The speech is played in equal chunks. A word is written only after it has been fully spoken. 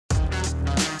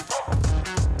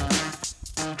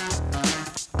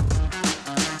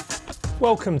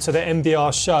Welcome to the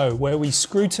MDR show, where we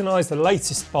scrutinise the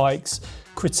latest bikes,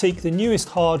 critique the newest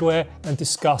hardware and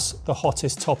discuss the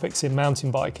hottest topics in mountain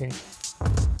biking.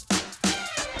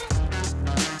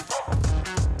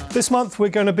 This month we're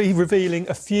going to be revealing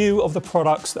a few of the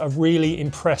products that have really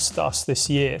impressed us this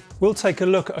year. We'll take a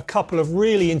look at a couple of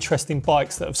really interesting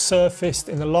bikes that have surfaced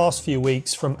in the last few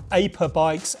weeks from Aper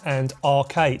Bikes and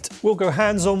Arc8. We'll go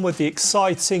hands-on with the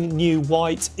exciting new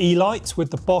Whyte E-Lyte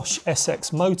with the Bosch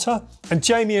SX motor. And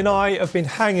Jamie and I have been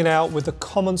hanging out with the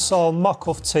Commencal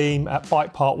Muc-Off team at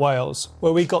BikePark Wales,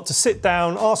 where we got to sit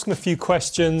down, ask them a few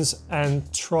questions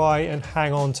and try and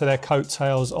hang on to their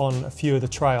coattails on a few of the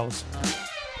trails.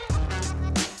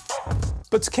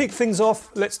 But to kick things off,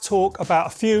 let's talk about a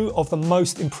few of the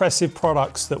most impressive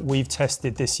products that we've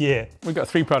tested this year. We've got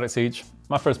 3 products each.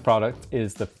 My first product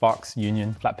is the Fox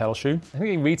Union flat pedal shoe. I think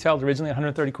it retailed originally at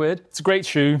 130 quid. It's a great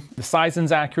shoe. The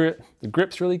sizing's accurate, the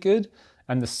grip's really good,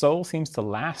 and the sole seems to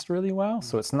last really well.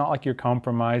 So it's not like you're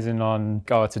compromising on,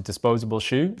 oh, it's a disposable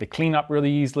shoe. They clean up really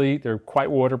easily. They're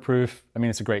quite waterproof. I mean,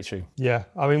 it's a great shoe. Yeah,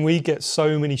 I mean, we get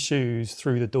so many shoes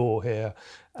through the door here,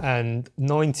 and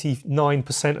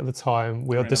 99% of the time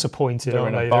we are disappointed,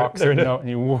 aren't they? They're in a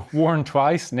box, worn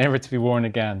twice, never to be worn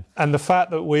again. And the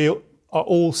fact that we are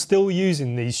all still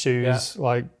using these shoes,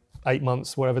 like 8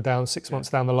 months, whatever, down 6 months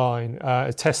down the line,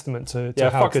 a testament to how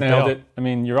Fox good they nailed are. it. I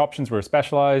mean, your options were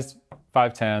Specialized,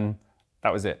 510,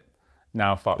 that was it.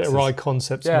 Now Fox Bit of ride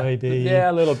concepts maybe. Yeah,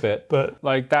 a little bit. But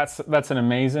like that's an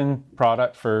amazing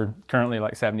product for currently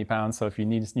like £70. So if you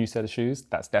need a new set of shoes,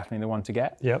 that's definitely the one to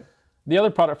get. Yep. The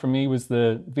other product for me was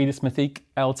the Vitus Mythique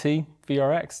LT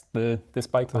VRX, this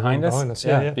bike behind us.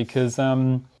 Yeah. Because,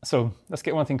 so let's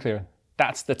get one thing clear.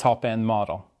 That's the top end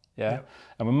model. Yeah. Yep.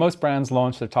 And when most brands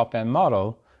launch their top end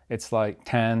model, it's like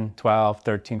 10, 12,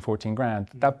 13, 14 grand.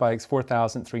 That bike's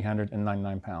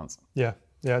 £4,399. Yeah.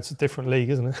 Yeah, it's a different league,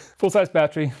 isn't it? Full-size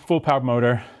battery, full-powered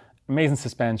motor, amazing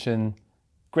suspension,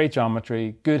 great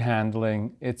geometry, good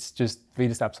handling. It's just,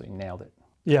 Vitus absolutely nailed it.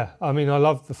 Yeah, I mean, I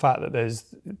love the fact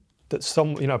that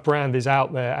some, a brand is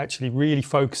out there actually really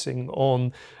focusing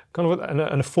on kind of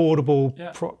an affordable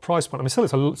price point. I mean,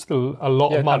 still it's still a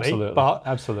lot of money, but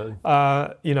absolutely,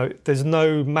 there's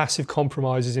no massive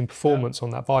compromises in performance on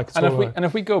that bike at all. And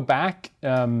if we go back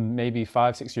maybe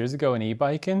 5-6 years ago in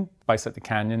e-biking, bikes like the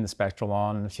Canyon, the Spectral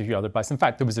On, and a few other bikes. In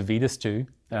fact, there was a Vitus too,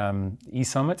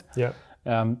 E-Summit. Yeah.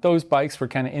 Those bikes were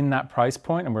kind of in that price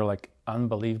point and were like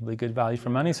unbelievably good value for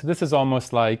money. So this is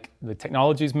almost like the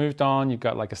technology's moved on. You've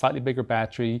got like a slightly bigger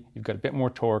battery. You've got a bit more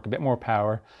torque, a bit more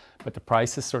power, but the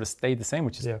prices sort of stayed the same,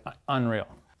 which is unreal.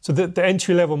 So the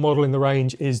entry-level model in the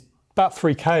range is about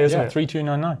 3K, isn't it? Yeah,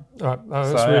 3,299. Right,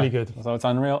 that's really good. So it's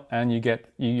unreal, and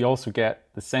you also get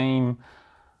the same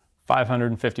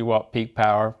 550 watt peak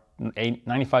power,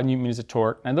 95 newton meters of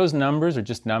torque. And those numbers are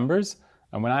just numbers.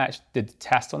 And when I actually did the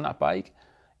test on that bike,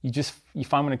 you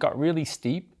find when it got really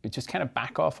steep, it just kind of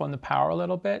back off on the power a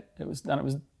little bit. It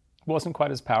wasn't quite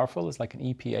as powerful as like an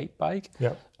EP8 bike.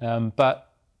 Yeah.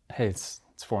 But hey, it's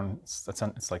under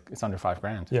 $5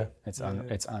 grand. Yeah. It's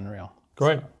unreal.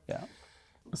 Great. So, yeah.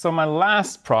 So my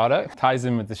last product ties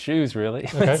in with the shoes really.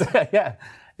 Okay.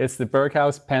 It's the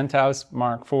Berghaus Penthouse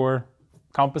Mark IV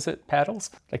composite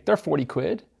pedals. Like they're 40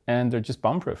 quid and they're just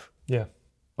bomb-proof. Yeah.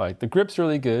 Like the grip's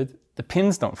really good. The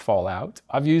pins don't fall out.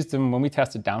 I've used them when we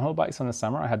tested downhill bikes in the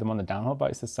summer. I had them on the downhill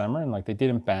bikes this summer and like they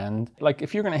didn't bend. Like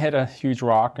if you're gonna hit a huge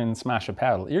rock and smash a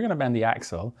pedal, you're gonna bend the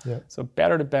axle. Yeah. So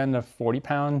better to bend a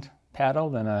 40-pound pedal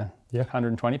than a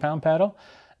 120-pound pedal.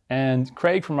 And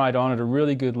Craig from Ride On had a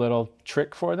really good little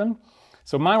trick for them.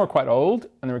 So mine were quite old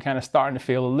and they were kind of starting to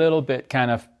feel a little bit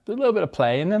of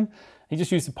play in them. He just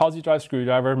used a posi drive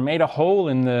screwdriver, made a hole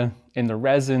in the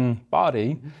resin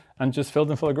body and just filled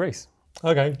them full of grease.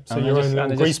 Okay, so your own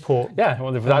little grease port. Yeah,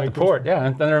 well, without the port,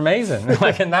 and they're amazing.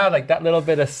 And now, like that little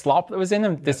bit of slop that was in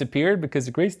them disappeared because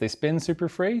of grease. They spin super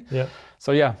free. Yeah.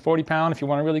 So yeah, 40 pound if you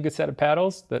want a really good set of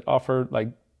pedals that offer like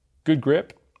good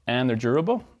grip and they're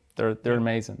durable. They're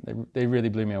amazing. They really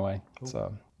blew me away. Cool.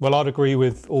 So. Well, I'd agree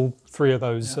with all 3 of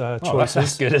those choices. Oh,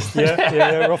 that's good, isn't it?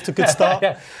 Yeah, we're off to a good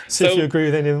start. See if you agree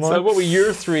with any of them. So what were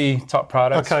your 3 top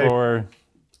products for?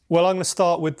 Well, I'm going to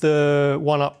start with the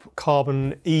One-Up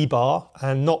Carbon E-Bar,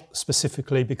 and not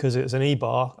specifically because it's an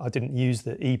E-Bar. I didn't use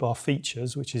the E-Bar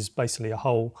features, which is basically a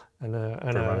hole and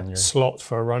a slot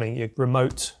for running your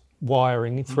remote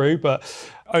wiring through, but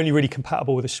only really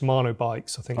compatible with the Shimano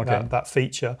bikes, I think, that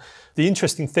feature. The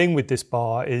interesting thing with this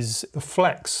bar is the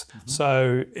flex.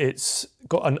 So it's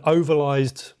got an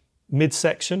ovalized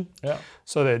midsection. Yeah.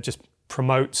 So they're just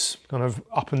promotes kind of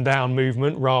up and down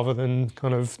movement rather than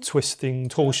kind of twisting,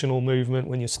 torsional movement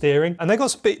when you're steering. And they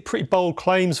got some pretty bold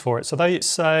claims for it. So they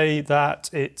say that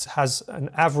it has an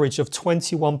average of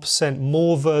 21%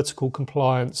 more vertical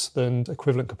compliance than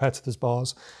equivalent competitors'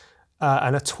 bars.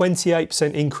 And a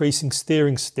 28% increase in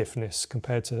steering stiffness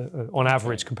compared to, on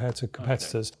average, compared to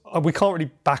competitors. Okay. We can't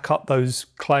really back up those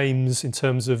claims in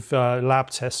terms of lab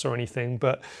tests or anything,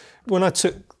 but when I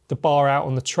took the bar out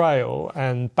on the trail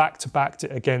and backed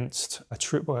it against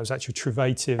it was actually a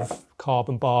Truvative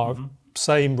carbon bar,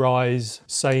 same rise,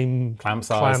 same clamp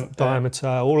size, diameter,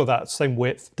 all of that, same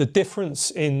width. The difference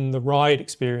in the ride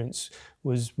experience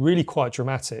was really quite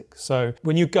dramatic. So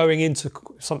when you're going into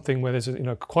something where there's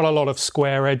quite a lot of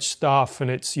square edge stuff and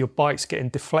it's your bike's getting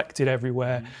deflected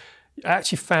everywhere, you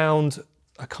actually found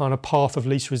a kind of path of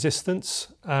least resistance.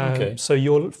 So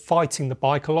you're fighting the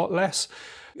bike a lot less.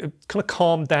 It kind of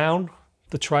calmed down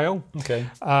the trail.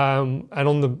 And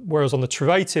whereas on the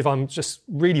Truvative, I'm just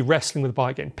really wrestling with the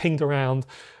bike, getting pinged around.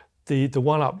 The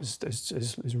one-up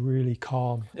is really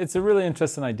calm. It's a really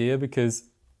interesting idea because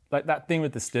like that thing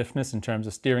with the stiffness in terms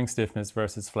of steering stiffness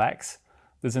versus flex,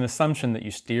 there's an assumption that you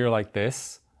steer like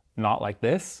this, not like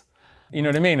this. You know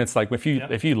what I mean? It's like if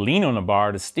you lean on a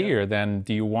bar to steer, then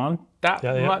do you want that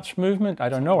much movement? I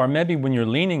don't know. Or maybe when you're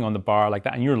leaning on the bar like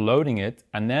that and you're loading it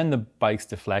and then the bike's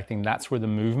deflecting, that's where the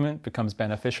movement becomes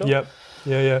beneficial.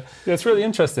 Yeah, it's really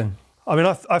interesting. I mean,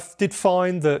 I did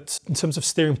find that in terms of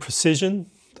steering precision,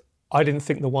 I didn't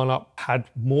think the one-up had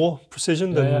more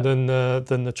precision than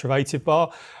the Truvative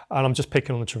bar. And I'm just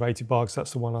picking on the Truvative bar because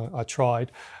that's the one I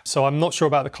tried. So I'm not sure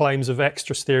about the claims of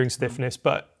extra steering stiffness,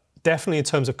 but definitely in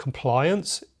terms of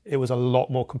compliance, it was a lot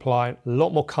more compliant, a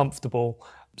lot more comfortable.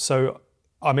 So,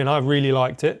 I mean, I really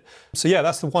liked it. So yeah,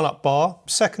 that's the one-up bar.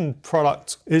 Second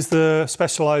product is the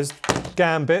Specialized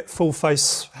Gambit full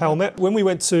face helmet. When we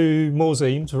went to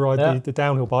Morzine to ride the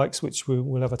downhill bikes, which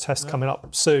we'll have a test coming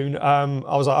up soon,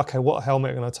 I was like, okay, what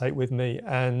helmet am I going to take with me?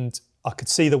 And I could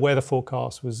see the weather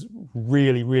forecast was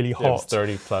really, really hot. It was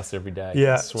 30 plus every day.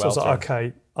 Yeah, so I was like,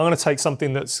 okay, I'm going to take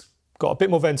something that's got a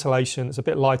bit more ventilation, it's a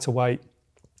bit lighter weight.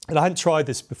 And I hadn't tried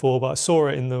this before, but I saw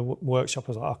it in the workshop. I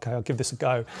was like, okay, I'll give this a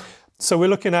go. So we're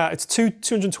looking at, it's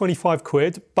 225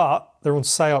 quid, but they're on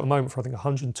sale at the moment for I think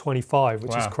 125,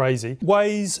 which is crazy.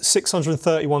 Weighs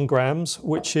 631 grams,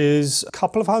 which is a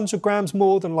couple of 100 grams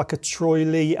more than like a Troy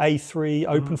Lee A3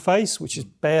 open face, which is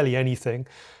barely anything.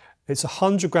 It's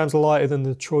 100 grams lighter than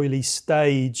the Troy Lee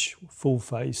Stage full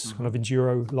face, kind of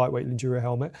enduro, lightweight enduro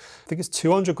helmet. I think it's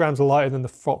 200 grams lighter than the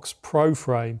Fox Pro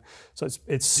frame. So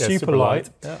it's super light.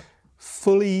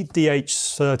 Fully DH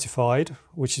certified,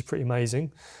 which is pretty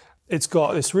amazing. It's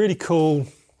got this really cool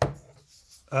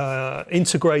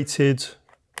integrated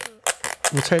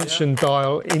retention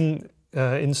dial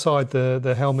inside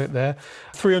the helmet there.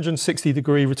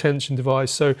 360-degree retention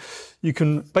device. So you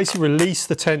can basically release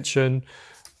the tension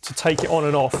to take it on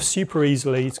and off super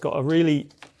easily. It's got a really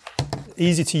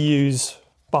easy to use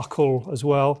buckle as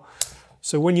well.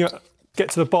 So when you get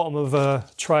to the bottom of a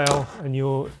trail and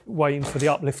you're waiting for the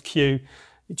uplift cue,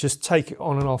 you just take it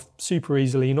on and off super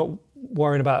easily. You're not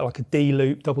worrying about like a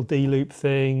D-loop, double D-loop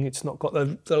thing. It's not got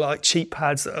the like cheap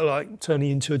pads that are like turning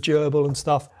into a gerbil and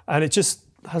stuff. And it just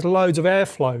has loads of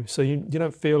airflow. So you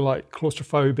don't feel like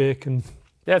claustrophobic and...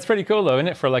 Yeah, it's pretty cool though, isn't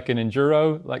it? For like an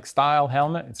enduro like style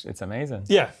helmet, it's amazing.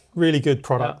 Yeah, really good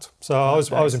product. So I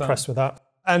was impressed with that.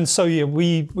 And so yeah,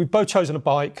 we've both chosen a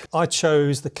bike. I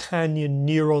chose the Canyon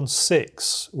Neuron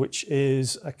 6, which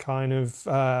is a kind of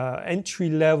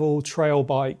entry-level trail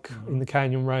bike in the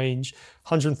Canyon range,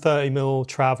 130mm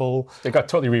travel. It got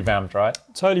totally revamped, right?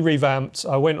 Totally revamped.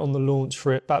 I went on the launch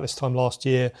for it about this time last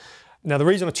year. Now the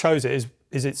reason I chose it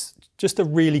is it's just a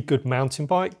really good mountain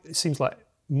bike. It seems like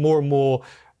more and more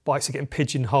bikes are getting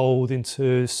pigeonholed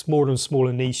into smaller and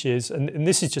smaller niches, and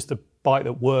this is just a bike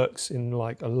that works in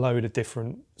like a load of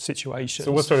different situations.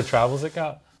 So what sort of travels it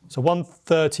got? So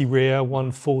 130 rear,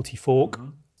 140 fork.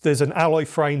 There's an alloy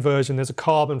frame version, there's a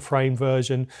carbon frame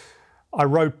version. I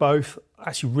rode both. I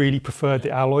actually really preferred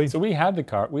the alloy. So we had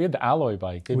the alloy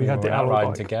bike, didn't we? We had the alloy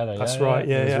bike together. That's right.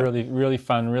 Yeah, it was really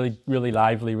fun, really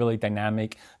lively, really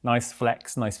dynamic, nice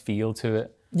flex, nice feel to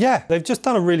it. Yeah, they've just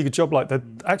done a really good job. Like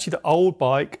actually the old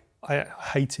bike, I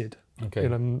hated. Okay. You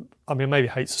know, I mean, maybe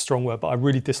hate's a strong word, but I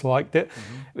really disliked it.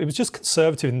 It was just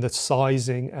conservative in the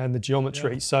sizing and the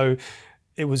geometry. So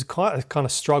it was quite a kind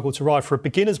of struggle to ride. For a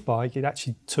beginner's bike, it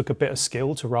actually took a bit of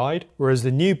skill to ride. Whereas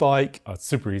the new bike... Oh, it's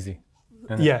super easy.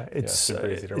 It's super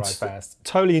easy to ride fast.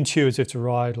 Totally intuitive to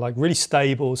ride, like really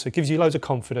stable. So it gives you loads of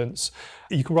confidence.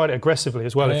 You can ride it aggressively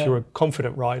as well if you're a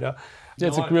confident rider. Yeah,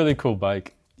 it's a really cool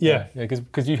bike. Yeah,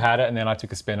 because you had it, and then I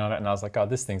took a spin on it, and I was like, oh,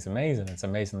 this thing's amazing. It's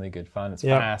amazingly good fun. It's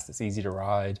fast. It's easy to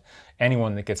ride.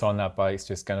 Anyone that gets on that bike is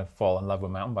just going to fall in love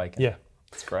with mountain biking. Yeah.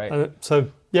 It's great. So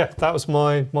yeah, that was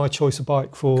my choice of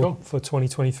bike for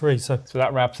 2023. So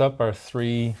that wraps up our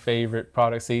 3 favorite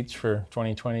products each for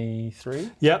 2023.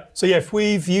 Yeah. So yeah, if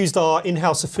we've used our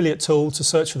in-house affiliate tool to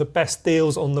search for the best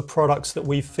deals on the products that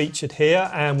we've featured here,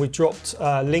 and we've dropped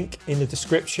a link in the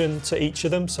description to each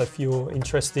of them. So if you're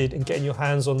interested in getting your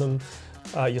hands on them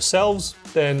yourselves,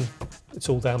 then it's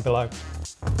all down below.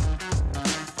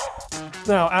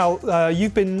 Now, Al,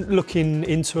 you've been looking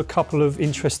into a couple of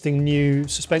interesting new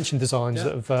suspension designs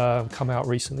that have come out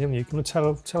recently, haven't you? Can you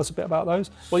tell us a bit about those?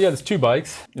 Well, yeah, there's 2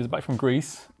 bikes. There's a bike from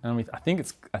Greece, and I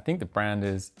think the brand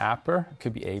is Aper. It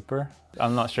could be Aper.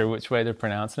 I'm not sure which way they're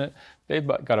pronouncing it. They've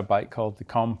got a bike called the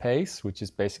Compace, which is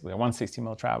basically a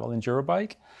 160mm travel enduro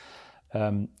bike.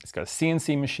 It's got a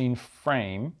CNC machine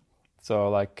frame.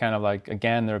 So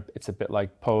again, it's a bit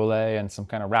like Pole and some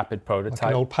kind of rapid prototype.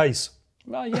 Like an old Pace.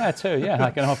 Well, yeah, too, yeah,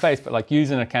 like an whole face, but like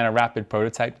using a kind of rapid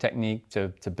prototype technique to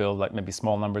build like maybe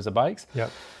small numbers of bikes. Yeah.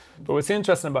 But what's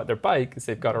interesting about their bike is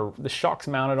they've got the shock's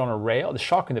mounted on a rail. The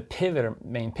shock and the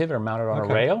main pivot are mounted on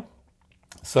a rail.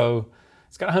 So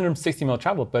it's got 160mm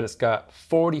travel, but it's got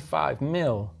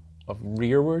 45mm of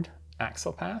rearward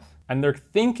axle path. And their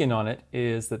thinking on it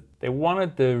is that they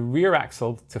wanted the rear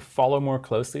axle to follow more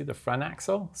closely the front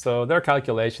axle. So their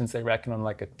calculations, they reckon on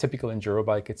like a typical enduro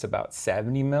bike, it's about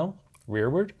 70mm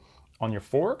rearward on your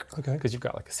fork, because you've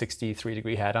got like a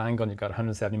 63-degree head angle and you've got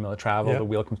 170mm travel, the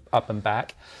wheel comes up and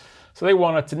back. So they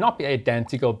want it to not be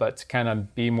identical, but to kind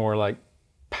of be more like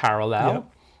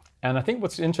parallel. And I think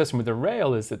what's interesting with the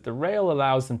rail is that the rail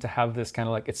allows them to have this kind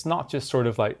of like, it's not just sort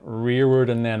of like rearward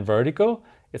and then vertical,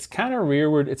 it's kind of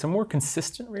rearward, it's a more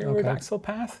consistent rearward axle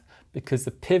path, because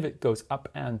the pivot goes up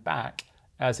and back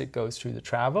as it goes through the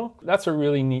travel. That's a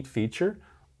really neat feature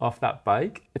off that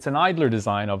bike. It's an idler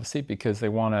design, obviously, because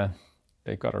they've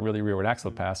got a really rearward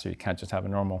axle path, so you can't just have if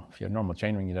you have normal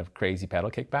chainring, you'd have crazy pedal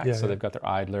kickback. So they've got their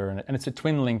idler, and it's a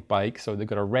twin link bike, so they've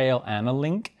got a rail and a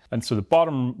link. And so the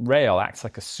bottom rail acts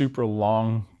like a super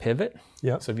long pivot.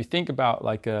 Yeah. So if you think about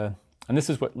and this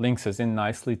is what links us in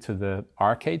nicely to the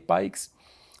Arc8 bikes.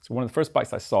 So one of the first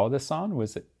bikes I saw this on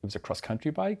was it was a cross-country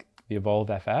bike, the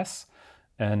Evolve FS.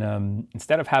 And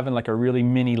instead of having like a really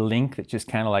mini link that just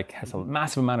kind of like has a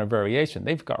massive amount of variation,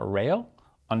 they've got a rail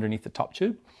underneath the top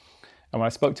tube. And when I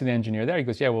spoke to the engineer there, he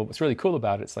goes, yeah, well, what's really cool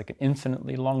about it, it's like an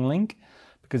infinitely long link.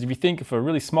 Because if you think if a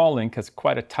really small link has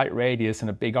quite a tight radius and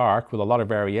a big arc with a lot of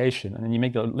variation, and then you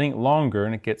make the link longer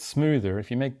and it gets smoother, if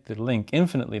you make the link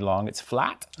infinitely long, it's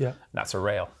flat. Yeah. That's a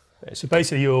rail. So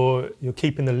basically you're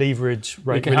keeping the leverage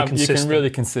rate really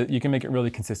consistent. You can make it really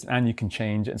consistent, and you can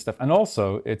change it and stuff. And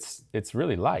also it's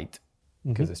really light,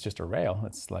 because it's just a rail.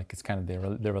 It's kind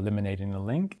of they're eliminating the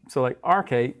link. So like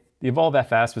Arc8, the Evolve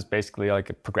FS was basically like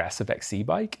a progressive XC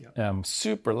bike,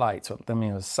 super light. So I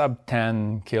mean, it was sub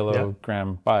 10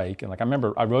 kilogram bike. And like I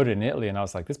remember I rode it in Italy, and I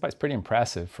was like, this bike's pretty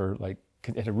impressive for like,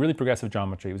 it had a really progressive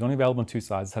geometry. It was only available on 2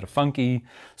 sides. It had a funky,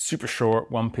 super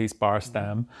short one-piece bar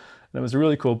stem. And it was a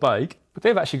really cool bike, but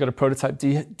they've actually got a prototype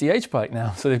DH bike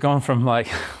now. So they've gone from like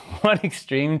one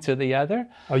extreme to the other.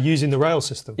 Oh, using the rail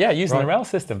system. Yeah, using the rail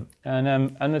system.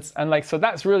 So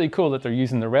that's really cool that they're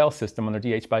using the rail system on their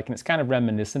DH bike, and it's kind of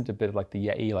reminiscent a bit of like the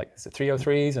Yeti, like is it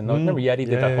 303s? And remember Yeti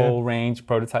did that whole range of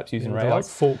prototypes using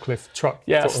rails. Like forklift truck.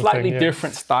 Yeah, slightly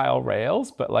different style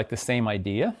rails, but like the same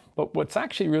idea. But what's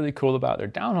actually really cool about their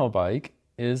downhill bike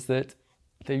is that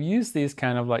they've used these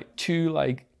kind of like 2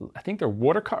 I think they're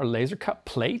water cut or laser cut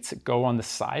plates that go on the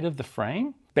side of the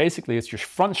frame. Basically, it's your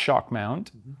front shock mount,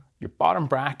 your bottom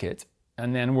bracket,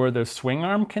 and then where the swing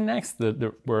arm connects,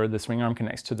 where the swing arm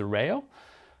connects to the rail.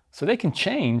 So they can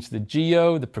change the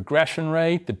geo, the progression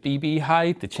rate, the BB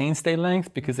height, the chainstay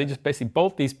length, because they just basically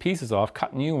bolt these pieces off,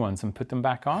 cut new ones, and put them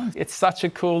back on. It's such a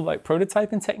cool like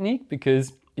prototyping technique,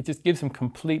 because it just gives them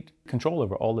complete control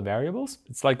over all the variables.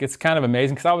 It's kind of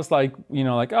amazing, because I was like,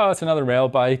 oh, it's another rail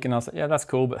bike, and I was like, yeah, that's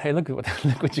cool, but hey, look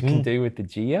what you can do with the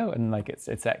geo, and like it's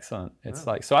excellent. It's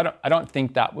so I don't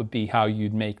think that would be how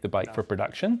you'd make the bike for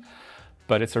production,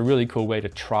 but it's a really cool way to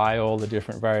try all the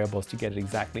different variables to get it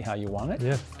exactly how you want it.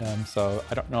 Yeah. So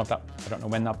I don't know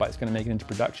when that bike's going to make it into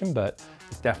production, but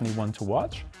it's definitely one to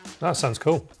watch. That sounds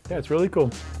cool. Yeah, it's really cool.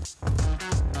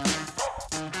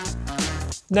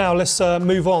 Now let's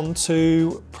move on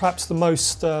to perhaps the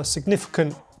most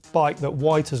significant bike that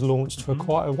Whyte has launched for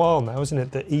quite a while now, isn't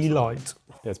it? The E-Lyte.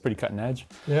 Yeah, it's pretty cutting edge.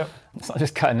 Yeah. It's not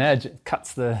just cutting edge, it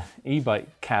cuts the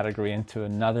e-bike category into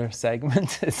another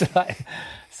segment.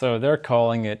 So they're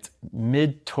calling it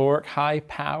mid-torque, high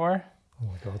power. Oh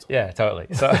my God. Yeah, totally.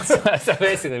 So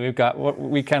basically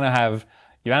we kind of have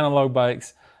your analog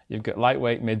bikes, you've got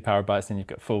lightweight mid-power bikes, and you've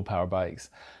got full power bikes.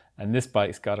 And this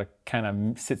bike's got a kind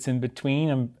of sits in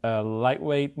between a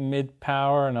lightweight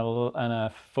mid-power and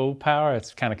a full power.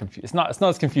 It's kind of confusing. It's not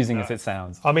as confusing as it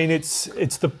sounds. I mean, it's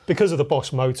because of the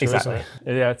Bosch motor, exactly. Isn't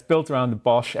it? Yeah, it's built around the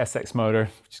Bosch SX motor,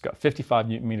 which has got 55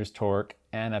 Newton meters torque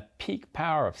and a peak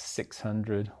power of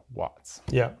 600 watts.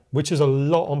 Yeah, which is a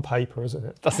lot on paper, isn't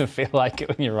it? Doesn't feel like it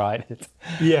when you ride it.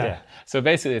 Yeah. So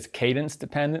basically it's cadence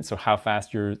dependent. So how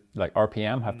fast your like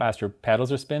RPM, how fast your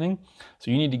pedals are spinning. So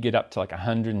you need to get up to like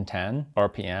 110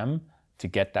 RPM to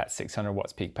get that 600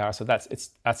 watts peak power. So that's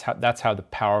how the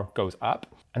power goes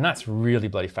up. And that's really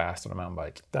bloody fast on a mountain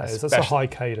bike. That's a high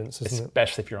cadence, isn't it?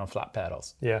 Especially if you're on flat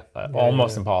pedals. Yeah.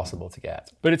 Almost impossible to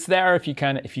get. But it's there if you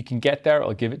can get there,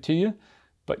 it'll give it to you.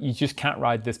 But you just can't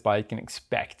ride this bike and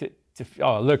expect it to,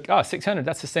 600,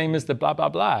 that's the same as the blah, blah,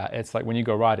 blah. It's like when you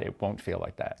go ride it, it won't feel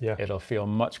like that. Yeah. It'll feel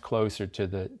much closer to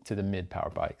the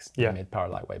mid-power bikes, the mid-power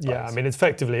lightweight bikes. Yeah, I mean,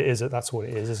 effectively it is, that's what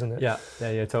it is, isn't it? Yeah,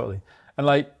 totally. And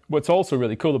like, what's also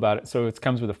really cool about it, so it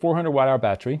comes with a 400 watt hour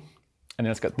battery, and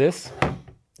then it's got this,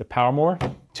 the Powermore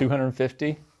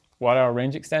 250 watt hour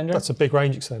range extender. That's a big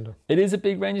range extender. It is a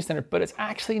big range extender, but it's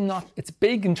actually not, it's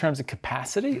big in terms of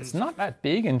capacity. It's not that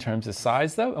big in terms of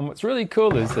size though. And what's really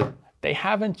cool is that they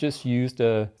haven't just used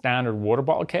a standard water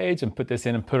bottle cage and put this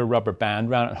in and put a rubber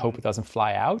band around it and hope it doesn't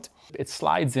fly out. It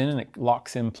slides in and it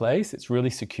locks in place. It's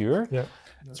really secure. Yeah.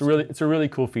 It's a really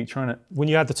cool feature on it. When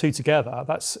you add the two together,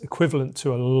 that's equivalent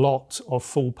to a lot of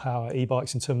full power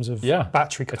e-bikes in terms of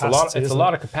battery capacity. It's a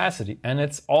lot of capacity, and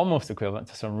it's almost equivalent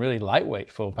to some really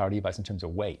lightweight full powered e-bikes in terms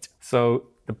of weight. So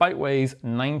the bike weighs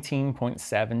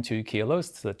 19.72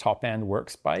 kilos. It's the top end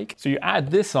works bike. So you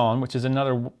add this on, which is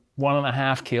another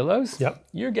 1.5 kilos. Yep.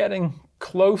 You're getting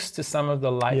close to some of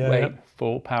the lightweight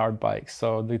full powered bikes.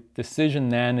 So the decision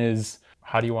then is,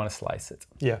 how do you want to slice it?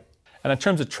 Yeah. And in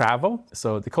terms of travel,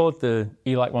 so they call it the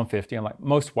E-Lyte 150, and like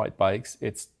most Whyte bikes,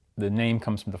 the name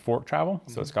comes from the fork travel.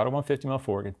 So it's got a 150mm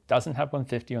fork. It doesn't have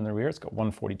 150 on the rear. It's got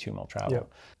 142mm travel. Yeah.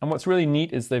 And what's really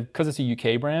neat is because it's a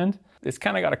UK brand, it's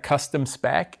kind of got a custom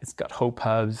spec. It's got Hope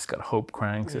hubs, it's got Hope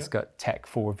cranks, it's got Tech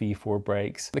 4 V4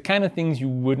 brakes. The kind of things you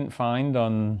wouldn't find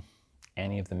on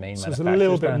any of the main manufacturers. So it's a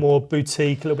little bit more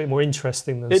boutique, a little bit more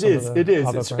interesting than it some is. of the It is.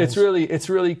 other It's brands.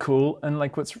 really cool. And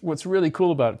like what's really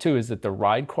cool about it too is that the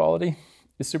ride quality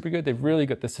is super good. They've really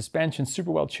got the suspension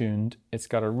super well tuned. It's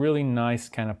got a really nice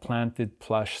kind of planted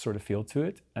plush sort of feel to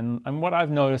it. And what I've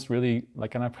noticed really,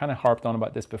 like, and I've kind of harped on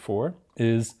about this before,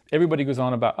 is everybody goes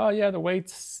on about, oh yeah,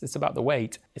 it's about the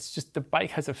weight. It's just the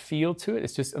bike has a feel to it.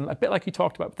 It's just a bit like you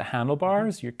talked about with the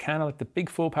handlebars. You're kind of like the big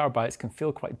full power bikes can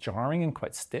feel quite jarring and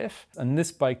quite stiff. And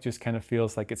this bike just kind of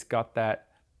feels like it's got that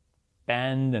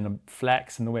bend and a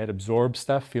flex, and the way it absorbs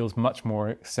stuff feels much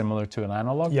more similar to an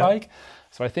analog bike.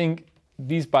 So I think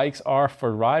these bikes are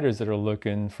for riders that are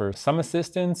looking for some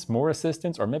assistance, more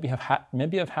assistance, or maybe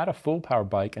have had a full power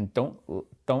bike and don't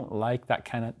like that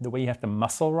kind of the way you have to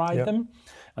muscle ride them,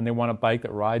 and they want a bike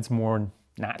that rides more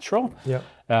natural.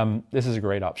 This is a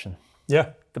great option.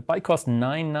 The bike costs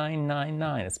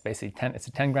 $9,999. It's basically it's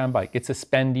a 10 grand bike. It's a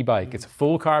spendy bike. It's a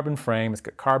full carbon frame. It's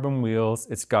got carbon wheels.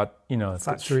 It's got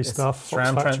factory stuff,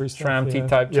 SRAM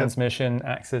T-type transmission,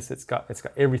 axis. It's got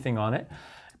everything on it.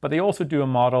 But they also do a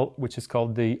model which is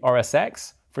called the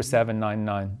RSX for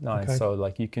 $7,999. Okay. So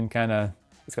like you can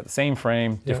it's got the same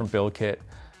frame, different build kit.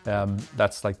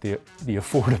 That's like the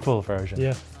affordable version.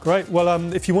 Yeah, great.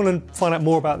 Well, if you want to find out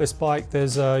more about this bike,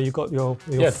 there's you've got your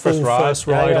full first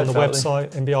ride on the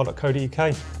website,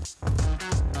 mbr.co.uk.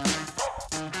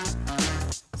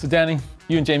 So Danny,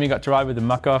 you and Jamie got to ride with the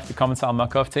Muc-Off, the Commencal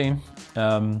Muc-Off team.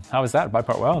 How was that at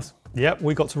BikePark Wales? Yep,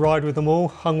 we got to ride with them all,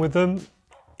 hung with them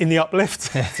in the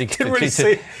uplift. Didn't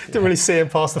really see him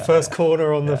past the first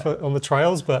corner on the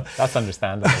trails, but that's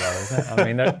understandable, though, isn't it? I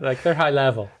mean, they're high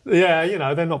level.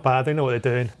 Yeah, they're not bad. They know what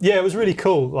they're doing. Yeah, it was really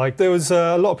cool. Like there was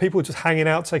a lot of people just hanging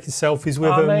out, taking selfies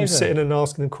with them, sitting and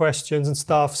asking them questions and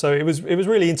stuff. So it was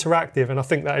really interactive, and I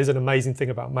think that is an amazing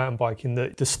thing about mountain biking.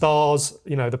 That the stars,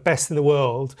 the best in the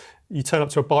world. You turn up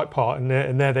to a bike park and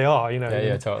there they are,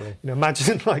 Yeah, totally.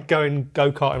 Imagine like going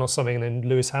go-karting or something and then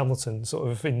Lewis Hamilton sort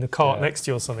of in the cart next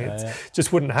to you or something. It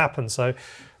just wouldn't happen. So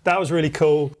that was really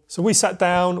cool. So we sat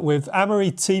down with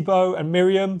Amaury, Thibaut and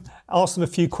Myriam, asked them a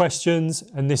few questions,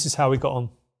 and this is how we got on.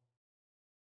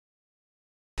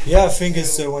 Yeah, I think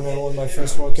it's when I won my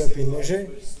first World Cup in Leger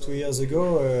 2 years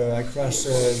ago. I crashed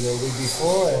the week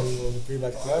before and was a pretty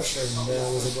bad crash, and then I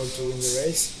was able to win the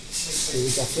race the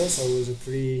week after, so it was a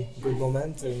pretty good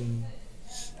moment. And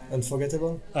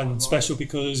unforgettable. And special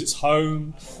because it's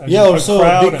home. And yeah, also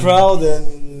a big and crowd,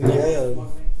 and yeah,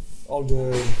 all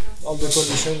the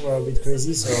conditions were a bit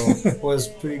crazy, so it was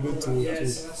pretty good to be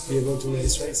able to win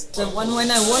this race. The one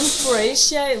when I won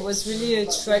Croatia, it was really a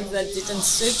track that didn't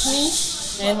suit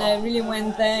me, and I really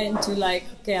went there into like,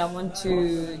 okay, I want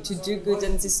to do good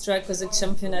on this track because the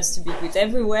champion has to be good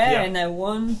everywhere, and I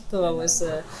won, so I was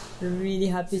really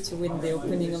happy to win the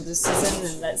opening of the season,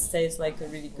 and that stays like a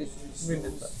really good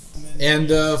remember. And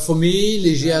for me,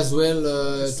 Léger as well,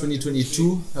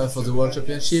 2022 for the World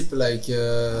Championship. Like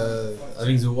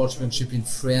having the World Championship in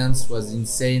France was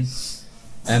insane,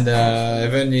 and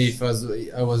even if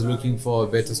I was looking for a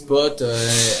better spot,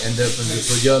 end up on the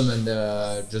podium,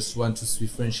 and just 1, 2, 3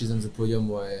 Frenchies on the podium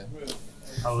were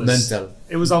mental.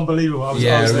 It was unbelievable. I was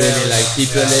really, there, like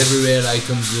people everywhere, like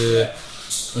on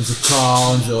the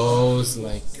car, on the horse,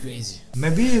 like crazy.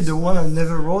 Maybe the one I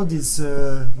never rode is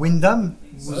Windham.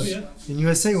 In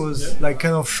USA was like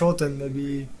kind of short, and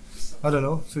maybe, I don't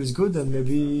know, feels good, and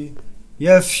maybe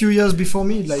a few years before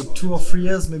me, like 2 or 3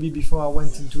 years maybe before I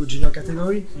went into a junior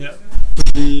category.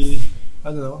 Could be,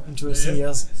 I don't know, interesting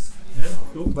years.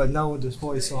 Cool. But now the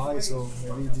sport is so high, so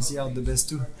maybe this year are the best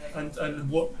too. And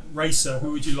what racer,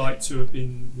 who would you like to have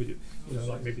been with, you know,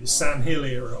 like maybe the Sam Hill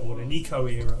era or the Nico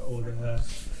era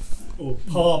or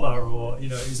Palmer, or, you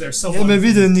know, is there someone? Yeah,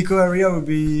 maybe the Nico area would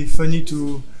be funny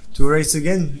to race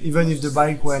again, even if the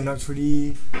bike were not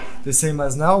really the same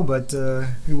as now, but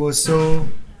it was so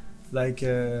like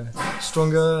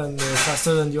stronger and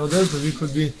faster than the others. Maybe it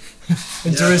could be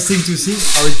interesting to see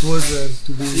how it was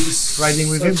to be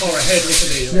riding with him. Far ahead,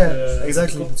 wasn't he? Yeah,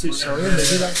 exactly. Competition. So yeah,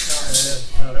 maybe that.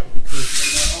 That would be cool.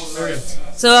 Myriam.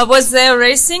 So I was there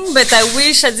racing, but I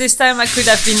wish at this time I could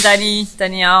have been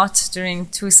Danny Hart during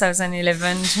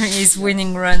 2011. His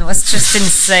winning run was just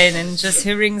insane, and just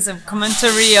hearing the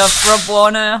commentary of Rob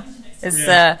Warner is.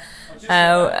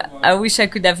 I wish I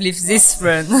could have lived this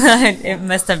run. It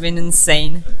must have been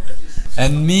insane.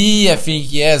 And me, I think,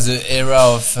 the era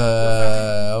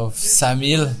of Sam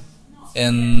Hill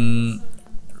and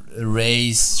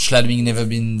race. Schladming never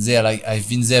been there. Like I've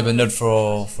been there, but not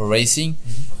for racing.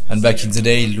 And back in the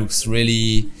day, it looks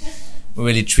really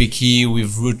tricky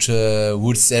with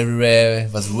woods everywhere.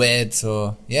 It was wet,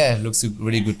 so yeah, it looks a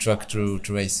really good track to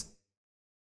race.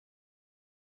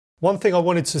 One thing I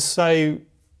wanted to say,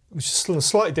 which is still a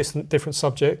slightly different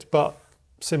subject, but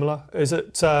similar, is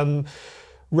that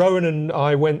Rowan and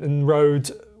I went and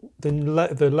rode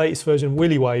the latest version of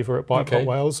Willy Waver at BikePark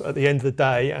Wales at the end of the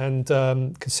day, and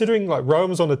considering like Rowan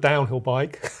was on a downhill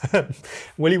bike,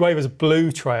 Willy Waver's a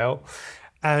blue trail,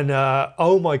 and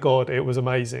oh my god, it was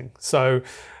amazing. So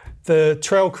the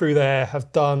trail crew there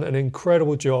have done an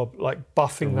incredible job, like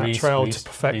buffing that trail to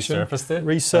perfection.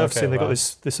 Resurfacing. They've got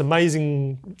this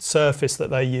amazing surface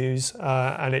that they use,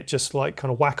 and it just like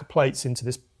kind of whacker plates into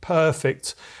this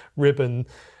perfect ribbon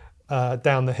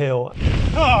down the hill.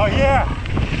 Oh yeah!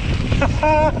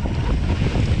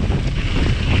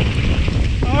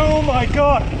 Oh my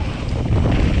god!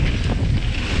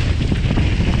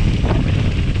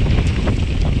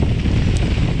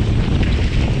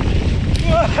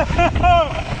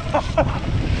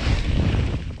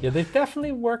 Yeah, they've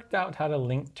definitely worked out how to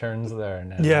link turns there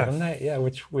now, haven't they? Yeah,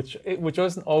 which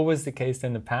wasn't always the case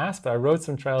in the past. But I rode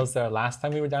some trails there last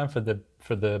time we were down for the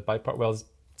BikePark Wales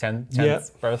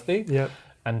 10th birthday. Yeah.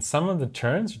 And some of the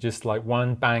turns are just like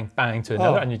one bang bang to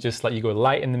another, and you just like you go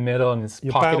light in the middle and just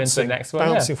pocket into the next one.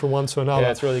 Bouncing from one to another.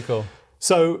 Yeah, it's really cool.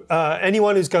 So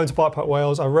anyone who's going to BikePark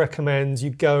Wales, I recommend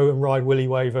you go and ride Willy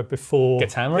Waver before it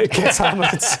gets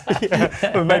hammered.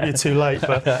 Yeah, well, maybe you're too late,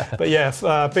 but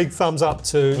yeah, big thumbs up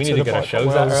to. We need to get our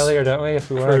shows out earlier, don't we? If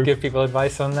we want to give people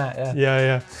advice on that.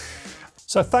 Yeah.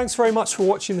 So thanks very much for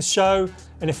watching the show,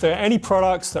 and if there are any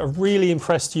products that have really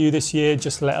impressed you this year,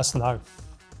 just let us know.